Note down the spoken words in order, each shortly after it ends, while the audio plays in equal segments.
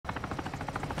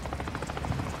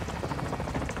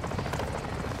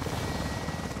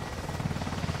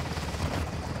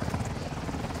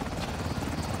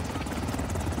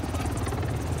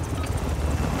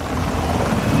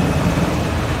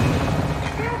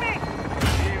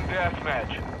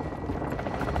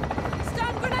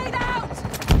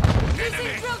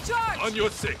On your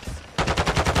six.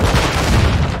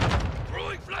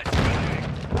 Throwing flash grenade.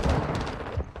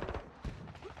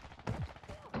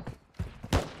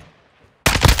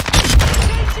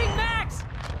 Changing max.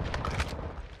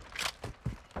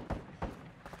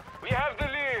 We have the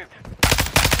lead.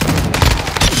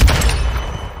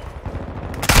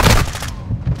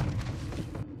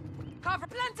 Cover.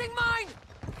 Planting mine.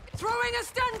 Throwing a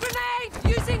stun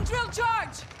grenade. Using drill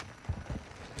charge.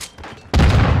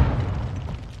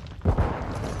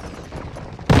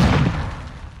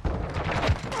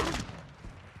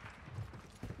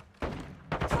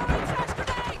 Throwing flash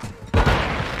grenade.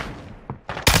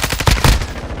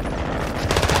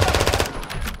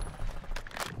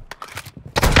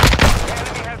 The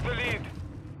enemy has the lead.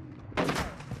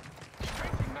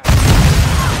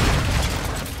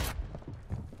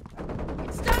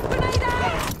 Stun grenade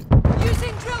out.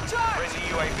 Using drill charge. Friendly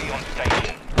UAV on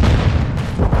station.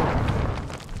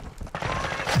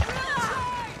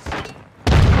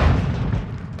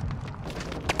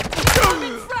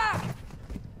 Coming frag.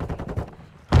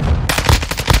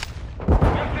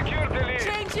 We've secured the lead.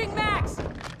 Changing max.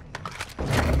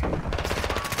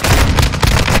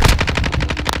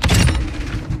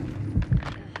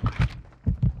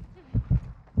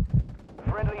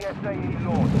 Friendly SAE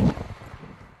launched.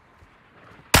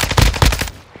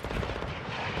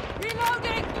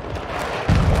 Reloading.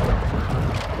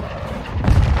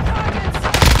 Targets.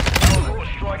 Our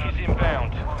strike is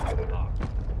inbound.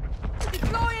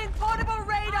 Deploying portable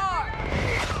radar.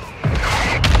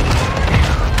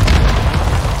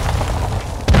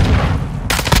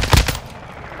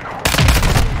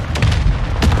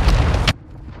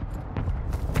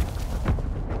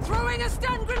 Throwing a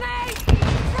stun grenade.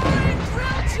 Throwing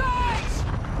drill charge.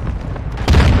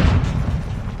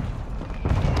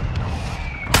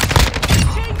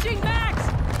 Changing max.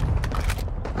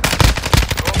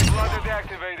 Cold blooded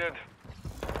activated.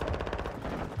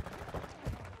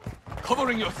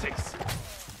 Covering your six.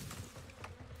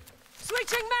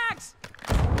 Switching max.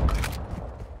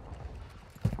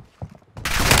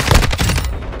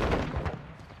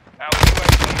 Our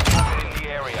UAV is spotted in the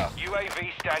area.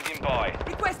 UAV standing by.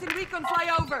 Requesting recon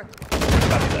flyover.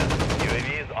 Copy that. UAV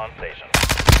is on station.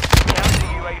 Counter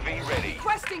UAV ready.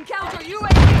 Requesting counter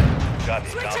UAV. Copy.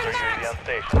 Switching Counter max. UAV on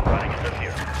station. Running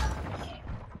interference.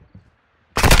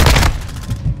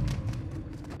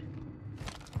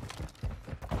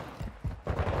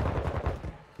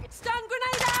 Stun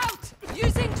grenade out.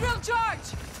 Using drill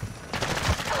charge.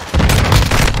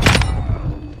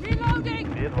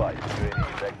 Reloading. Be advised,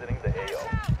 UAV is exiting the AO.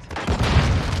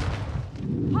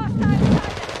 Hostile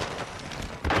sighted.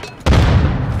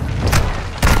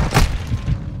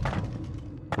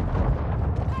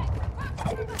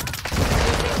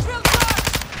 Using drill charge.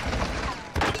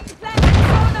 Planting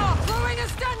sonar. Throwing a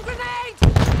stun grenade.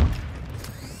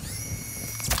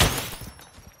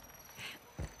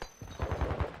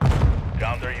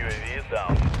 Counter UAV is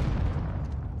down.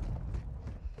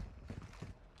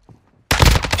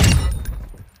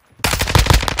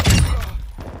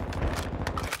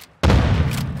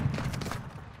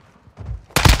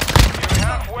 You're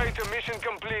halfway to mission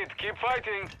complete. Keep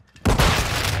fighting.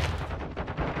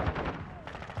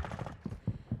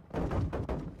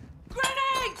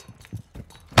 Grenade.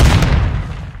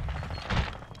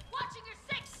 Watching your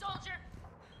six, soldier.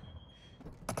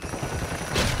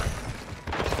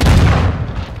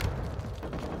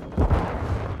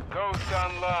 Ghost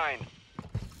online.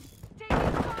 Taking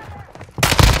fire.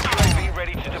 UAV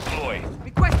ready to deploy.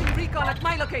 Requesting recon at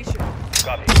my location.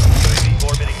 Copy. UAV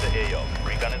orbiting the AO.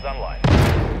 Recon is online.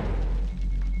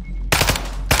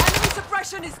 Enemy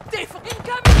suppression is stiff.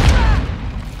 Incoming frag.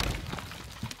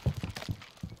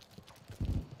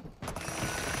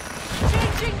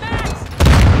 Changing max.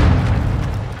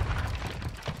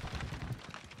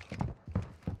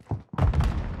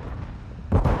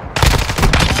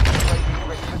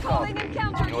 Calling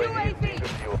encounter UAV is being UAV. good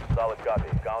fuel. Solid copy.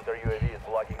 Counter UAV is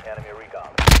blocking enemy recon.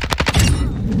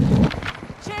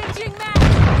 Changing max.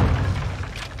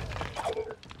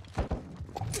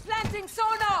 Planting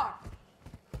sonar.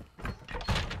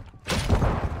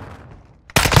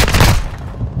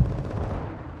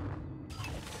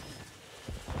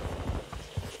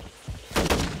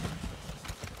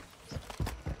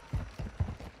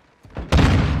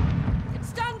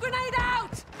 Stun grenade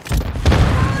out.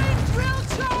 Throwing drill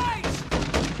charge.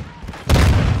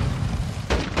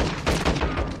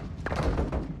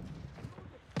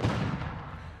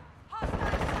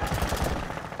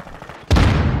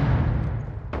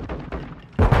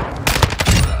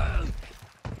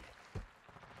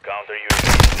 Counter UAV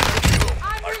is good fuel.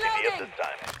 I'm RTB at reloading. this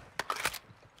time.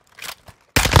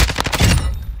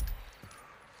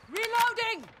 Reload.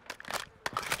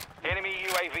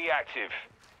 UAV active.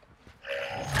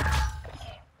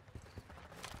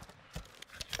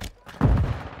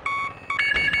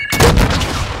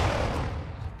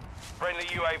 Friendly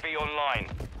UAV online.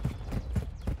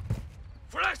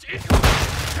 Flash incoming!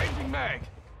 Changing mag!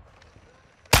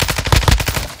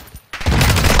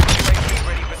 UAV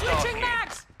ready for Switching tasking.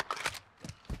 mags!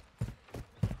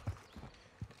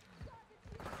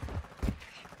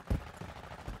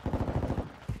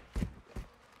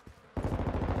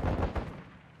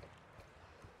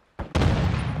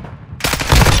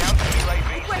 Counter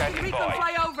UAV Requesting standing recon by.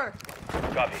 flyover!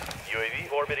 Copy.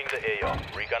 UAV orbiting the AO.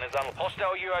 Recon is on.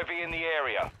 Hostile UAV in the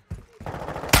area.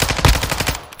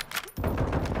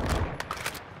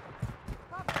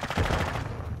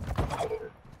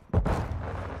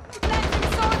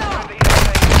 Planting sonar! Friendly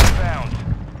UAV inbound.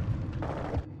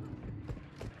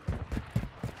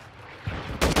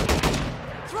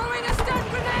 Throwing a stun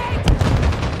grenade!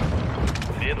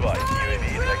 Be advised, UAV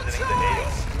is exiting the AO.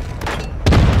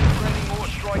 Friendly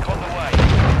mortar strike on the way.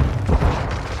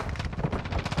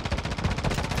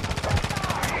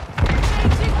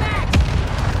 Changing mags!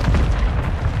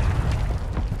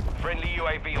 Friendly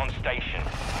UAV on station.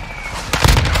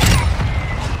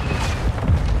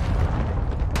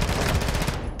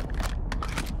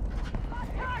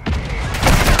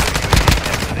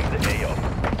 Exiting the AO.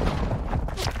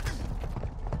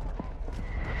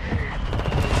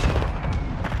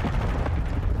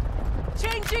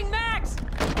 Changing mags!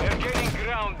 They're gaining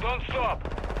ground. Don't stop.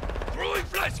 Throwing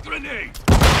flash grenade!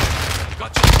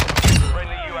 Gotcha!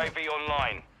 Friendly UAV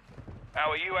online.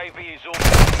 Our UAV is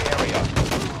orbiting the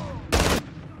area.